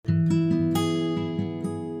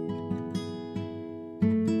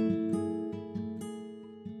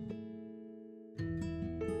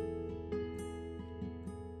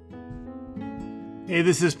Hey,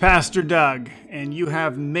 this is Pastor Doug, and you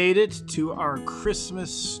have made it to our Christmas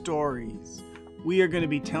stories. We are going to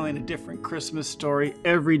be telling a different Christmas story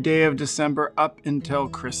every day of December up until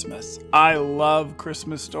Christmas. I love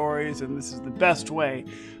Christmas stories, and this is the best way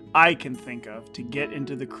I can think of to get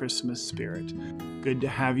into the Christmas spirit. Good to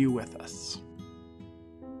have you with us.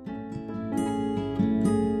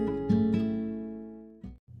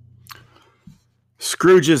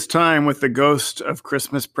 Scrooge's time with the ghost of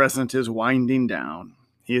Christmas present is winding down.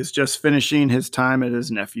 He is just finishing his time at his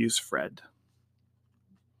nephew's Fred.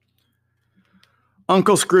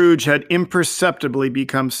 Uncle Scrooge had imperceptibly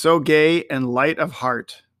become so gay and light of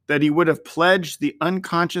heart that he would have pledged the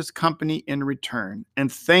unconscious company in return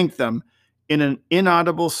and thanked them in an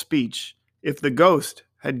inaudible speech if the ghost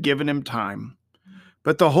had given him time.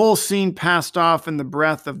 But the whole scene passed off in the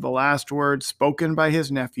breath of the last words spoken by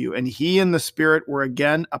his nephew, and he and the spirit were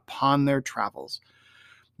again upon their travels.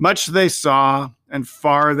 Much they saw, and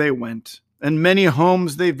far they went, and many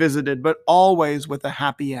homes they visited, but always with a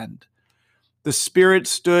happy end. The spirit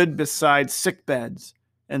stood beside sick beds,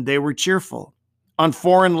 and they were cheerful, on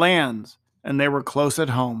foreign lands, and they were close at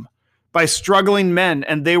home, by struggling men,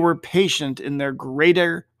 and they were patient in their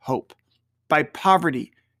greater hope, by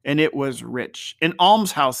poverty, and it was rich, in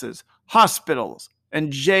almshouses, hospitals,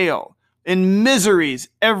 and jail, in miseries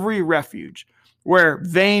every refuge, where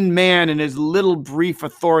vain man in his little brief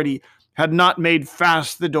authority had not made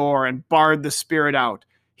fast the door and barred the spirit out.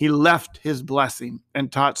 He left his blessing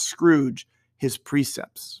and taught Scrooge his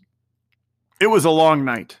precepts. It was a long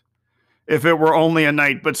night, if it were only a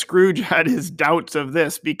night, but Scrooge had his doubts of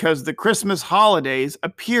this because the Christmas holidays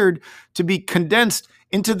appeared to be condensed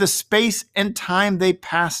into the space and time they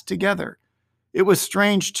passed together. It was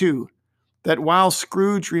strange, too, that while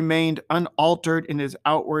Scrooge remained unaltered in his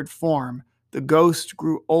outward form, the ghost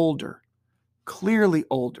grew older, clearly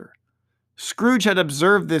older. Scrooge had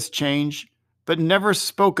observed this change, but never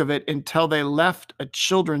spoke of it until they left a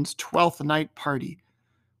children's 12th night party.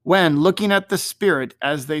 When, looking at the spirit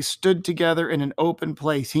as they stood together in an open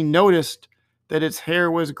place, he noticed that its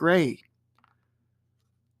hair was gray.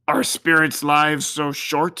 "Are spirits' lives so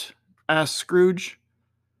short?" asked Scrooge.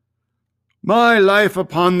 "My life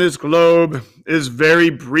upon this globe is very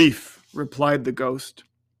brief," replied the ghost.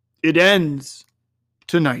 "It ends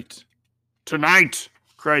tonight." "Tonight!"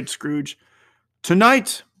 cried Scrooge.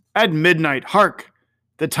 "Tonight at midnight. Hark!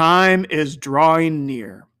 The time is drawing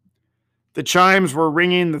near." The chimes were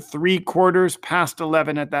ringing the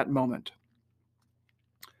 11:15 at that moment.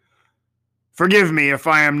 "Forgive me if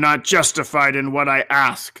I am not justified in what I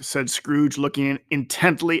ask," said Scrooge, looking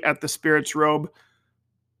intently at the spirit's robe.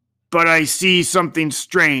 "But I see something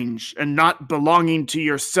strange and not belonging to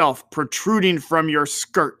yourself protruding from your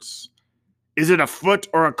skirts. Is it a foot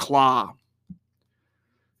or a claw?"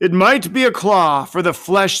 "It might be a claw, for the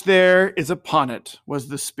flesh there is upon it," was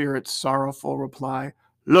the spirit's sorrowful reply.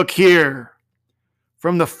 "Look here."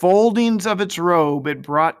 From the foldings of its robe it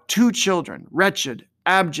brought two children, wretched,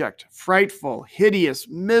 abject, frightful, hideous,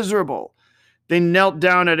 miserable. They knelt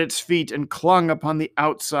down at its feet and clung upon the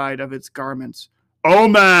outside of its garments. "Oh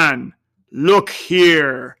man, look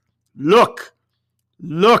here. Look,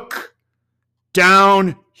 look.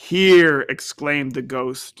 Down here," exclaimed the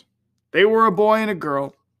ghost. They were a boy and a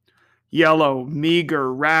girl, yellow,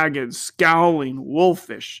 meager, ragged, scowling,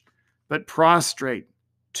 wolfish, but prostrate,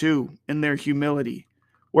 too, in their humility.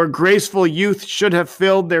 Where graceful youth should have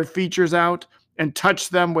filled their features out and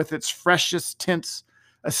touched them with its freshest tints,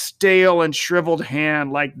 a stale and shriveled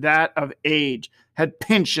hand like that of age had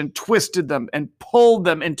pinched and twisted them and pulled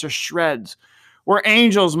them into shreds. Where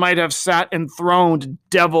angels might have sat enthroned,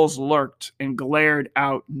 devils lurked and glared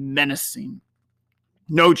out menacing.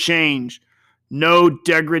 No change, no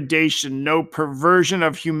degradation, no perversion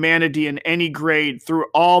of humanity in any grade through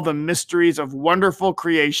all the mysteries of wonderful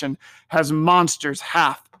creation has monsters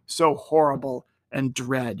half so horrible and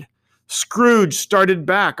dread. Scrooge started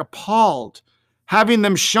back, appalled. Having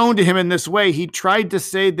them shown to him in this way, he tried to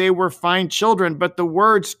say they were fine children, but the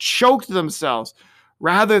words choked themselves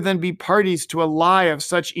rather than be parties to a lie of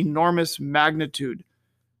such enormous magnitude.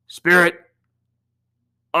 "Spirit,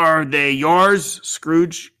 are they yours?"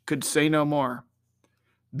 Scrooge could say no more.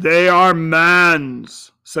 "They are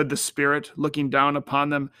man's," said the spirit, looking down upon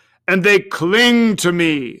them, "and they cling to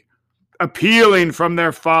me, appealing from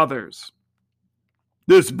their fathers.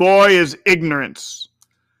 This boy is ignorance.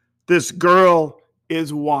 This girl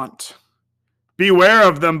is want. Beware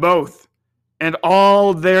of them both, and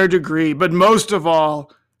all their degree, but most of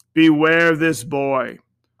all, beware this boy.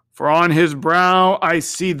 For on his brow I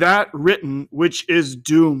see that written which is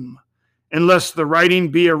doom, unless the writing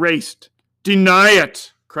be erased. Deny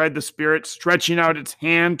it, cried the spirit, stretching out its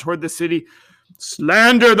hand toward the city.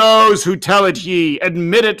 Slander those who tell it ye,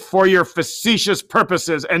 admit it for your facetious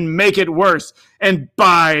purposes, and make it worse, and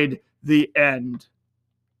bide the end.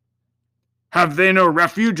 Have they no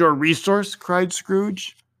refuge or resource? Cried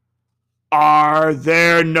Scrooge. Are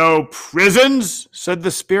there no prisons? Said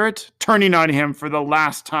the spirit, turning on him for the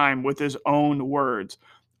last time with his own words.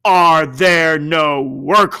 Are there no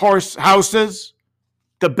workhorse houses?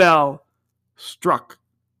 The bell struck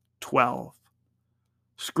 12.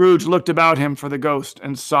 Scrooge looked about him for the ghost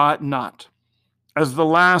and saw it not. As the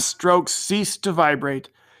last stroke ceased to vibrate,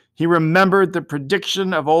 he remembered the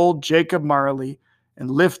prediction of old Jacob Marley,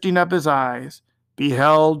 and lifting up his eyes,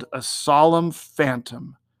 beheld a solemn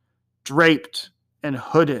phantom, draped and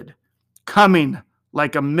hooded, coming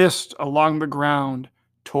like a mist along the ground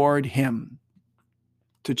toward him.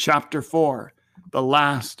 To chapter 4, the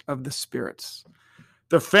last of the spirits.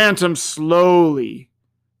 The phantom slowly,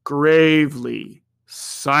 gravely,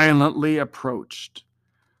 silently approached.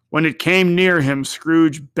 When it came near him,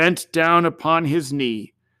 Scrooge bent down upon his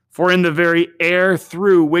knee, for in the very air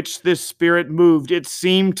through which this spirit moved, it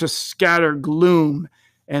seemed to scatter gloom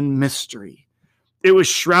and mystery. It was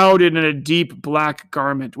shrouded in a deep black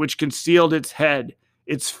garment, which concealed its head,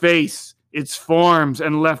 its face, its forms,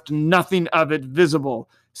 and left nothing of it visible,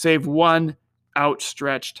 save one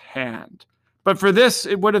outstretched hand. But for this,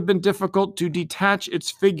 it would have been difficult to detach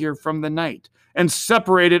its figure from the night, and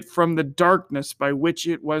separate it from the darkness by which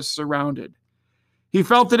it was surrounded. He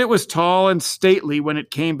felt that it was tall and stately when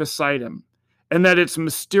it came beside him, and that its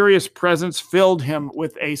mysterious presence filled him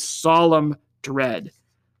with a solemn dread.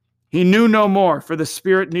 He knew no more, for the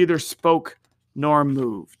spirit neither spoke nor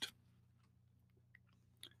moved.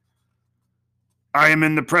 I am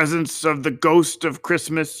in the presence of the ghost of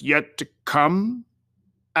Christmas yet to come?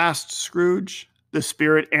 Asked Scrooge. The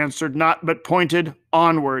spirit answered not, but pointed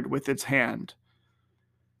onward with its hand.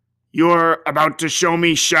 You're about to show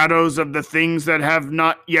me shadows of the things that have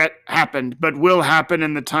not yet happened, but will happen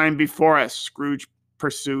in the time before us, Scrooge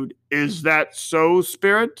pursued. Is that so,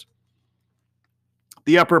 spirit?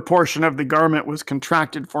 The upper portion of the garment was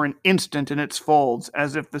contracted for an instant in its folds,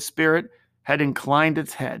 as if the spirit had inclined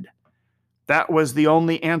its head. That was the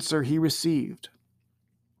only answer he received.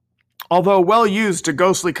 Although well used to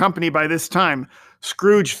ghostly company by this time,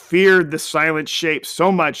 Scrooge feared the silent shape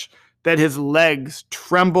so much that his legs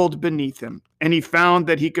trembled beneath him, and he found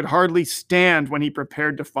that he could hardly stand when he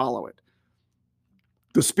prepared to follow it.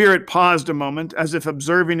 The spirit paused a moment, as if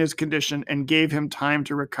observing his condition, and gave him time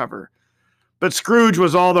to recover. But Scrooge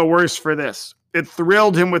was all the worse for this. It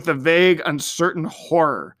thrilled him with a vague, uncertain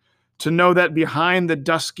horror to know that behind the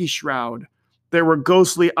dusky shroud there were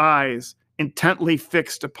ghostly eyes intently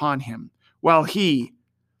fixed upon him, while he,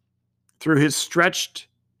 through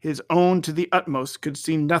his own to the utmost, could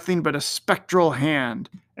see nothing but a spectral hand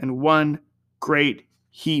and one great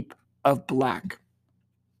heap of black.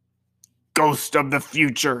 Ghost of the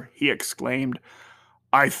future, he exclaimed,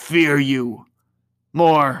 I fear you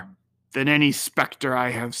more than any specter I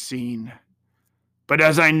have seen. But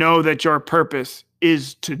as I know that your purpose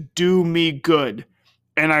is to do me good,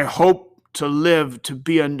 and I hope to live to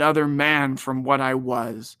be another man from what I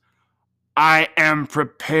was, I am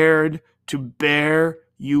prepared to bear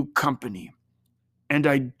you company, and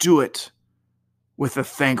I do it with a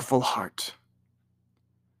thankful heart.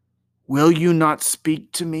 Will you not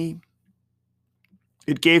speak to me?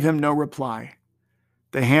 It gave him no reply.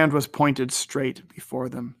 The hand was pointed straight before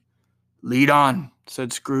them. Lead on,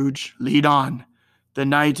 said Scrooge, lead on. The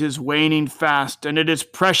night is waning fast, and it is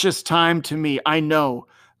precious time to me, I know.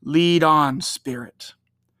 Lead on, spirit.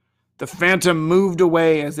 The phantom moved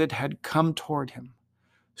away as it had come toward him.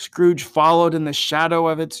 Scrooge followed in the shadow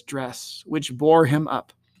of its dress, which bore him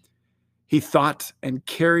up. He thought and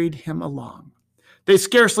carried him along. They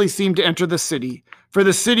scarcely seemed to enter the city, for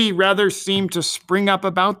the city rather seemed to spring up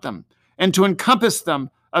about them, and to encompass them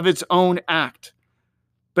of its own act.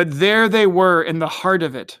 But there they were in the heart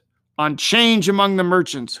of it, on change among the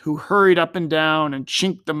merchants, who hurried up and down and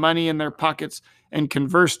chinked the money in their pockets and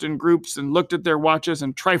conversed in groups and looked at their watches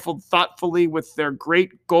and trifled thoughtfully with their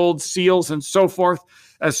great gold seals and so forth,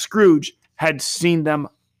 as Scrooge had seen them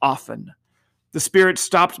often. The spirit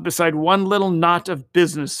stopped beside one little knot of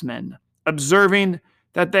businessmen. Observing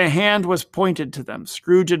that the hand was pointed to them,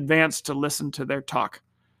 Scrooge advanced to listen to their talk.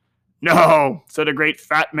 No, said a great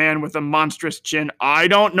fat man with a monstrous chin, I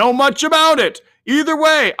don't know much about it. Either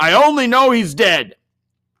way, I only know he's dead.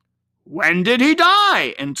 When did he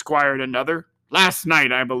die? Inquired another. Last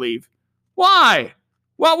night, I believe. Why?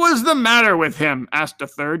 What was the matter with him? Asked a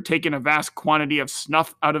third, taking a vast quantity of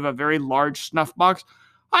snuff out of a very large snuff box.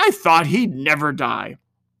 I thought he'd never die.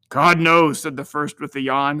 God knows, said the first with a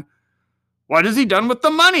yawn. What has he done with the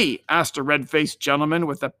money? Asked a red-faced gentleman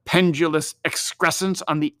with a pendulous excrescence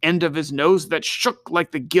on the end of his nose that shook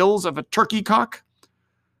like the gills of a turkey cock.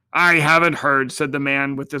 I haven't heard, said the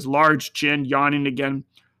man with his large chin, yawning again.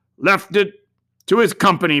 Left it to his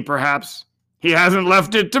company, perhaps. He hasn't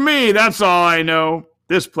left it to me, that's all I know.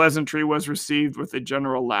 This pleasantry was received with a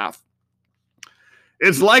general laugh.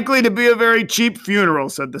 It's likely to be a very cheap funeral,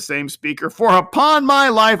 said the same speaker, for upon my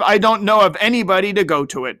life I don't know of anybody to go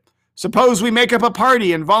to it. Suppose we make up a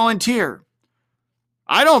party and volunteer.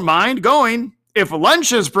 I don't mind going, if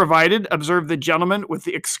lunch is provided, observed the gentleman with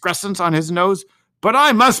the excrescence on his nose, but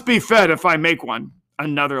I must be fed if I make one.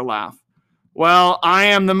 Another laugh. Well, I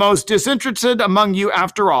am the most disinterested among you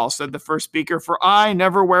after all, said the first speaker, for I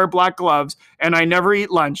never wear black gloves and I never eat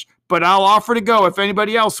lunch, but I'll offer to go if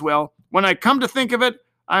anybody else will. When I come to think of it,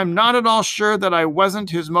 I'm not at all sure that I wasn't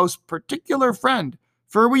his most particular friend,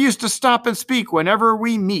 for we used to stop and speak whenever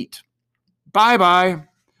we meet. Bye-bye.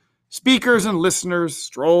 Speakers and listeners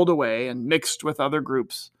strolled away and mixed with other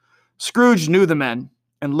groups. Scrooge knew the men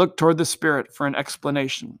and looked toward the spirit for an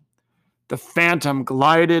explanation. The phantom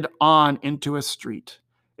glided on into a street.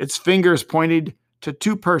 Its fingers pointed to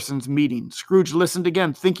two persons meeting. Scrooge listened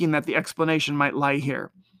again, thinking that the explanation might lie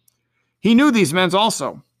here. He knew these men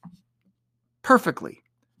also perfectly.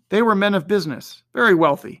 They were men of business, very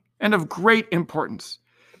wealthy, and of great importance.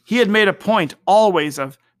 He had made a point always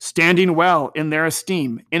of standing well in their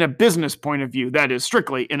esteem, in a business point of view, that is,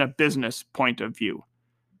 strictly in a business point of view.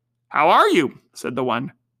 How are you? Said the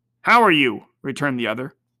one. How are you? Returned the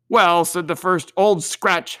other. Well, said the first, Old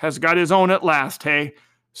Scratch has got his own at last, hey?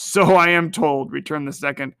 So I am told, returned the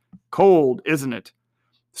second. Cold, isn't it?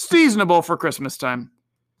 Seasonable for Christmas time.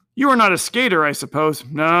 You are not a skater, I suppose.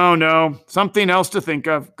 No, something else to think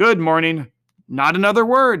of. Good morning. Not another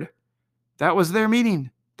word. That was their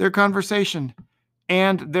meeting, their conversation,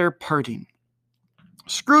 and their parting.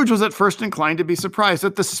 Scrooge was at first inclined to be surprised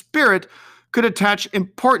that the spirit could attach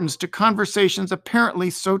importance to conversations apparently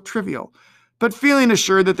so trivial. But feeling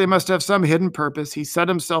assured that they must have some hidden purpose, he set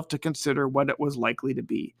himself to consider what it was likely to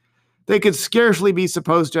be. They could scarcely be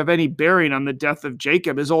supposed to have any bearing on the death of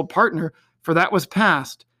Jacob, his old partner, for that was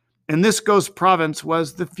past, and this ghost province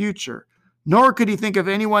was the future. Nor could he think of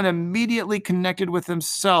anyone immediately connected with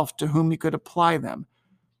himself to whom he could apply them.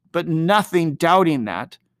 But nothing doubting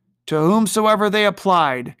that, to whomsoever they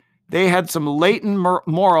applied, they had some latent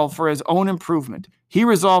moral for his own improvement. He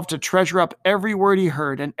resolved to treasure up every word he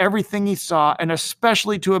heard and everything he saw, and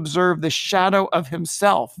especially to observe the shadow of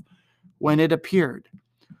himself when it appeared.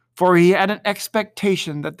 For he had an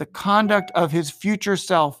expectation that the conduct of his future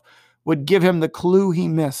self would give him the clue he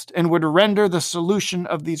missed and would render the solution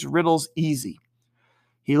of these riddles easy.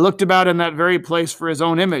 He looked about in that very place for his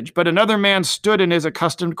own image, but another man stood in his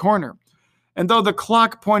accustomed corner. And though the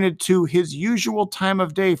clock pointed to his usual time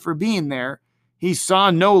of day for being there, he saw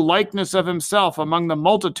no likeness of himself among the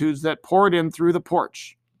multitudes that poured in through the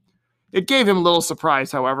porch. It gave him little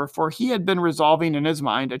surprise, however, for he had been resolving in his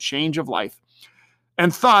mind a change of life,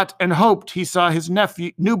 and thought and hoped he saw his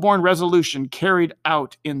newborn resolution carried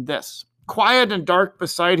out in this. Quiet and dark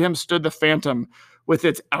beside him stood the phantom with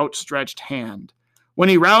its outstretched hand. When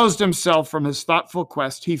he roused himself from his thoughtful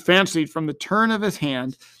quest, he fancied from the turn of his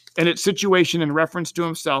hand and its situation in reference to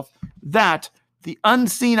himself that the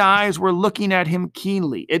unseen eyes were looking at him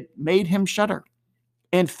keenly. It made him shudder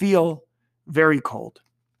and feel very cold.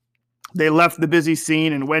 They left the busy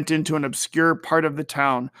scene and went into an obscure part of the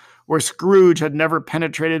town where Scrooge had never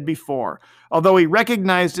penetrated before, although he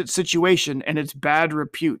recognized its situation and its bad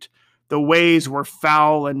repute. The ways were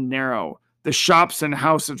foul and narrow, the shops and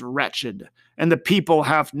houses wretched, and the people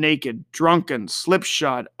half naked, drunken,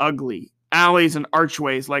 slipshod, ugly. Alleys and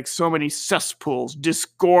archways, like so many cesspools,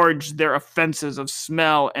 disgorged their offenses of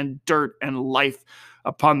smell and dirt and life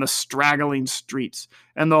upon the straggling streets,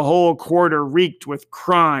 and the whole quarter reeked with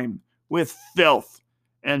crime, with filth,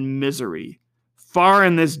 and misery. Far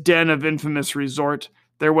in this den of infamous resort,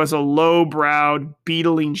 there was a low-browed,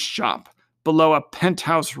 beetling shop below a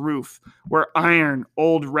penthouse roof, where iron,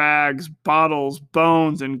 old rags, bottles,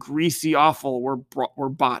 bones, and greasy offal were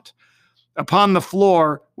bought. Upon the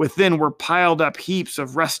floor within were piled up heaps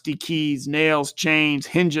of rusty keys, nails, chains,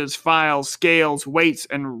 hinges, files, scales, weights,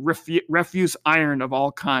 and refuse iron of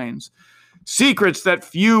all kinds. Secrets that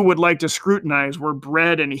few would like to scrutinize were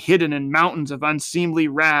bred and hidden in mountains of unseemly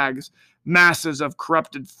rags, masses of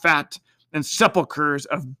corrupted fat, and sepulchres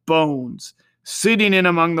of bones. Sitting in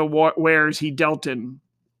among the wares he dealt in,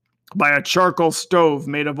 by a charcoal stove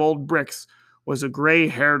made of old bricks, was a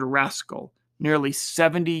gray-haired rascal, nearly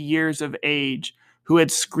 70 years of age, who had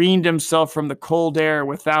screened himself from the cold air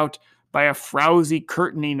without by a frowsy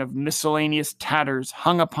curtaining of miscellaneous tatters,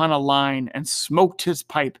 hung upon a line and smoked his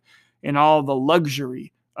pipe in all the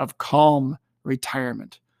luxury of calm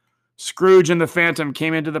retirement. Scrooge and the Phantom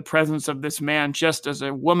came into the presence of this man just as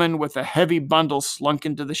a woman with a heavy bundle slunk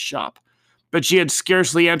into the shop. But she had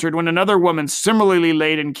scarcely entered when another woman similarly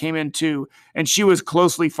laden came in too, and she was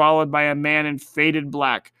closely followed by a man in faded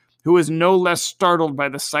black, who was no less startled by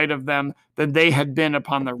the sight of them than they had been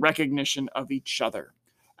upon the recognition of each other.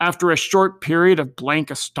 After a short period of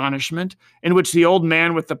blank astonishment, in which the old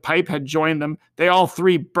man with the pipe had joined them, they all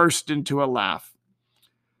three burst into a laugh.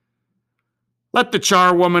 "Let the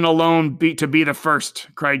charwoman alone to be the first,"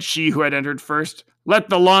 cried she who had entered first. "Let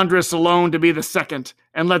the laundress alone to be the second,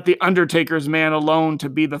 and let the undertaker's man alone to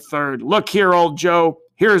be the third. Look here, old Joe,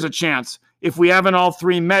 here's a chance, if we haven't all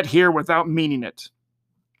three met here without meaning it."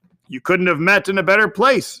 "You couldn't have met in a better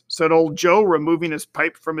place," said old Joe, removing his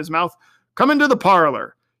pipe from his mouth. "Come into the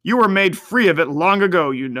parlor. You were made free of it long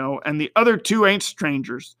ago, you know, and the other two ain't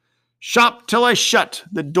strangers. Shop till I shut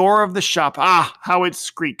the door of the shop. Ah, how it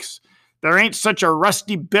squeaks. There ain't such a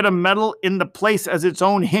rusty bit of metal in the place as its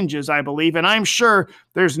own hinges, I believe, and I'm sure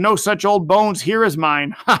there's no such old bones here as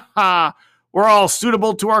mine. Ha ha! We're all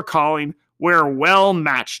suitable to our calling. We're well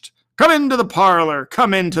matched. Come into the parlor.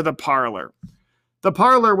 Come into the parlor." The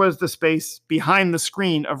parlor was the space behind the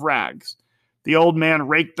screen of rags. The old man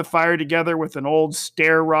raked the fire together with an old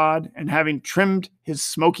stair rod, and having trimmed his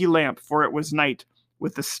smoky lamp, for it was night,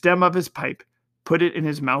 with the stem of his pipe, put it in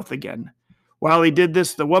his mouth again. While he did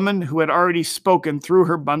this, the woman who had already spoken threw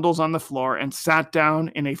her bundles on the floor and sat down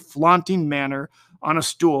in a flaunting manner on a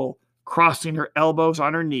stool, crossing her elbows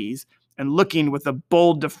on her knees and looking with a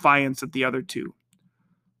bold defiance at the other two.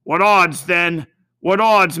 "What odds, then? What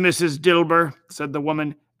odds, Mrs. Dilber?" said the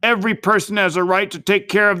woman. "Every person has a right to take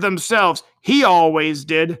care of themselves. He always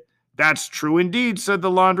did." "That's true indeed," said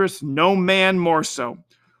the laundress. "No man more so."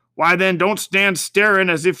 "Why, then, don't stand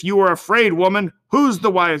staring as if you were afraid, woman. Who's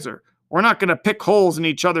the wiser? We're not going to pick holes in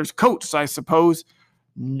each other's coats, I suppose."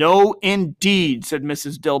 "No, indeed," said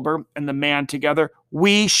Mrs. Dilber and the man together.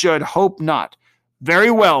 "We should hope not."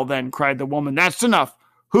 "Very well, then," cried the woman. "That's enough.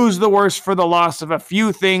 Who's the worse for the loss of a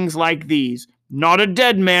few things like these? Not a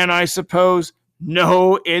dead man, I suppose."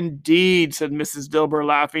 "No, indeed," said Mrs. Dilber,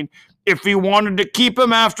 laughing. "If he wanted to keep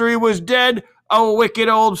him after he was dead, a wicked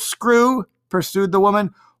old screw," pursued the woman,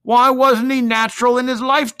 "why wasn't he natural in his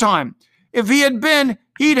lifetime? If he had been,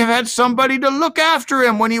 he'd have had somebody to look after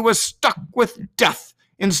him when he was stuck with death,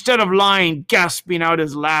 instead of lying gasping out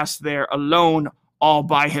his last there, alone, all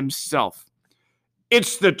by himself."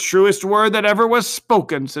 "It's the truest word that ever was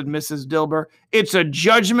spoken," said Mrs. Dilber. "It's a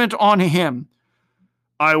judgment on him."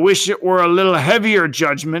 "I wish it were a little heavier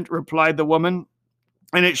judgment," replied the woman,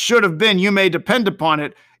 "and it should have been, you may depend upon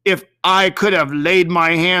it, if I could have laid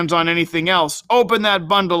my hands on anything else. Open that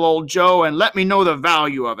bundle, old Joe, and let me know the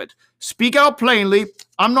value of it. Speak out plainly.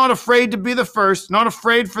 I'm not afraid to be the first, not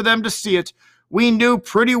afraid for them to see it. We knew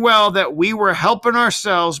pretty well that we were helping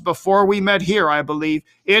ourselves before we met here, I believe.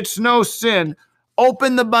 It's no sin.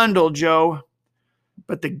 Open the bundle, Joe."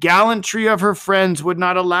 But the gallantry of her friends would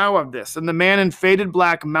not allow of this, and the man in faded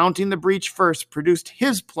black, mounting the breech first, produced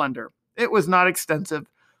his plunder. It was not extensive.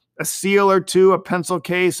 A seal or two, a pencil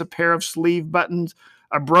case, a pair of sleeve buttons,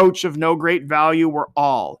 a brooch of no great value were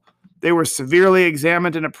all. They were severely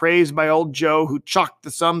examined and appraised by old Joe, who chalked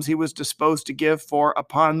the sums he was disposed to give for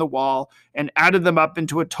upon the wall, and added them up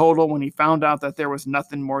into a total when he found out that there was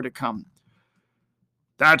nothing more to come.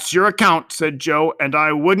 "That's your account," said Joe, "and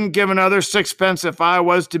I wouldn't give another sixpence if I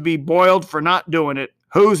was to be boiled for not doing it.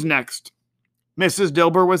 Who's next?" Mrs.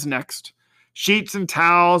 Dilber was next. Sheets and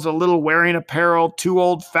towels, a little wearing apparel, 2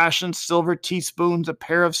 old-fashioned silver teaspoons, a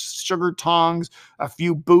pair of sugar tongs, a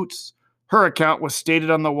few boots. Her account was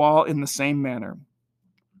stated on the wall in the same manner.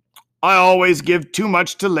 "I always give too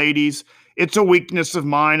much to ladies. It's a weakness of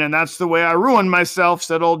mine, and that's the way I ruin myself,"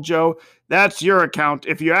 said old Joe. "That's your account.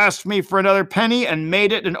 If you asked me for another penny and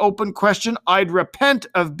made it an open question, I'd repent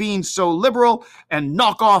of being so liberal and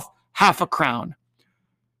knock off half a crown."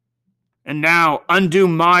 "And now undo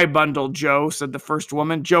my bundle, Joe," said the first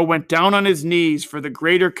woman. Joe went down on his knees for the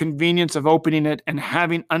greater convenience of opening it, and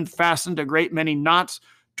having unfastened a great many knots,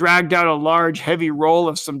 dragged out a large, heavy roll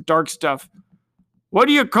of some dark stuff. "What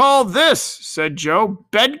do you call this?" said Joe.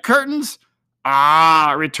 "Bed curtains?"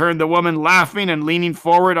 "Ah," returned the woman, laughing and leaning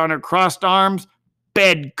forward on her crossed arms.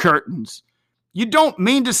 "Bed curtains. You don't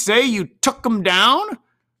mean to say you took 'em down?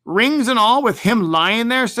 Rings and all, with him lying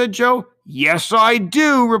there?" said Joe. "Yes, I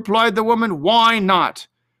do," replied the woman. "Why not?"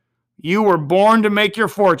 "You were born to make your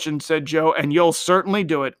fortune," said Joe, "and you'll certainly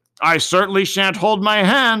do it. I certainly shan't hold my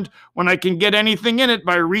hand when I can get anything in it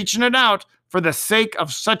by reaching it out for the sake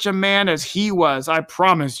of such a man as he was. I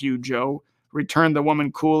promise you, Joe, returned the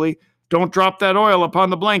woman coolly. Don't drop that oil upon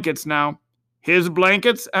the blankets now. His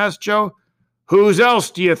blankets? Asked Joe. Whose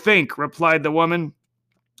else do you think? Replied the woman.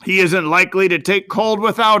 He isn't likely to take cold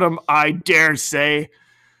without 'em, I dare say.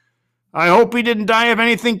 I hope he didn't die of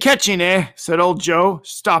anything catching, said old Joe,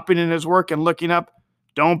 stopping in his work and looking up.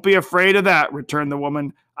 Don't be afraid of that, returned the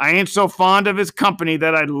woman. I ain't so fond of his company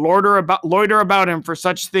that I'd loiter about him for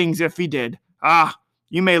such things if he did. Ah,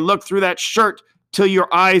 you may look through that shirt till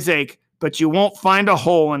your eyes ache, but you won't find a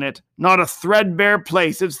hole in it. Not a threadbare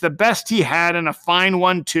place. It's the best he had, and a fine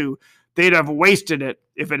one, too. They'd have wasted it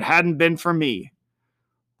if it hadn't been for me.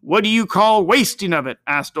 What do you call wasting of it?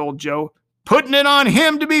 Asked old Joe. Putting it on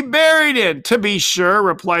him to be buried in. To be sure,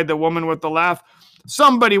 replied the woman with a laugh.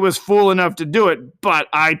 Somebody was fool enough to do it, but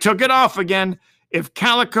I took it off again. If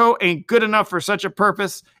calico ain't good enough for such a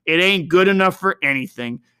purpose, it ain't good enough for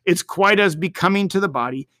anything. It's quite as becoming to the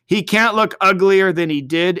body. He can't look uglier than he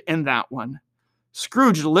did in that one.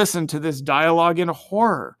 Scrooge listened to this dialogue in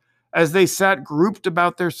horror as they sat grouped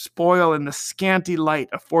about their spoil in the scanty light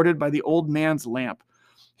afforded by the old man's lamp.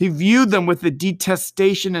 He viewed them with a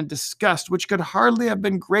detestation and disgust which could hardly have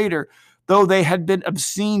been greater, though they had been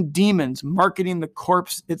obscene demons marketing the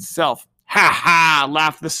corpse itself. Ha ha!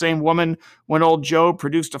 Laughed the same woman when old Joe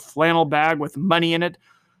produced a flannel bag with money in it,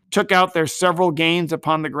 took out their several gains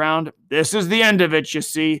upon the ground. This is the end of it, you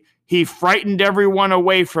see. He frightened everyone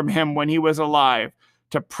away from him when he was alive,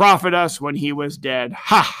 to profit us when he was dead.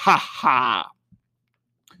 Ha ha ha!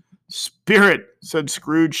 Spirit, said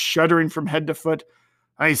Scrooge, shuddering from head to foot.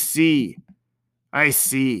 I see.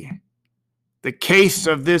 The case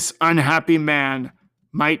of this unhappy man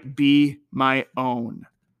might be my own.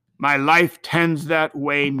 My life tends that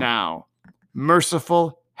way now.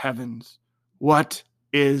 Merciful heavens, what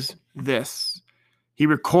is this? He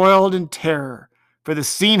recoiled in terror, for the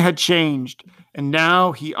scene had changed, and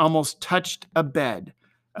now he almost touched a bed,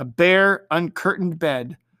 a bare, uncurtained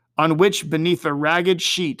bed, on which, beneath a ragged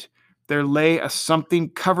sheet, there lay a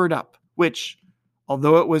something covered up, which,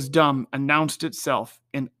 although it was dumb, announced itself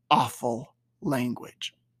in awful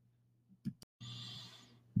language.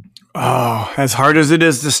 Oh, as hard as it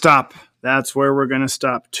is to stop, that's where we're going to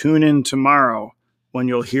stop. Tune in tomorrow when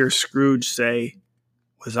you'll hear Scrooge say,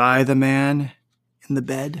 "Was I the man in the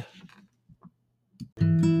bed?"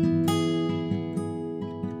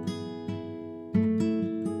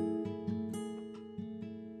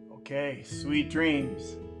 Okay, sweet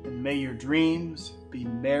dreams, and may your dreams be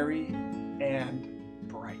merry and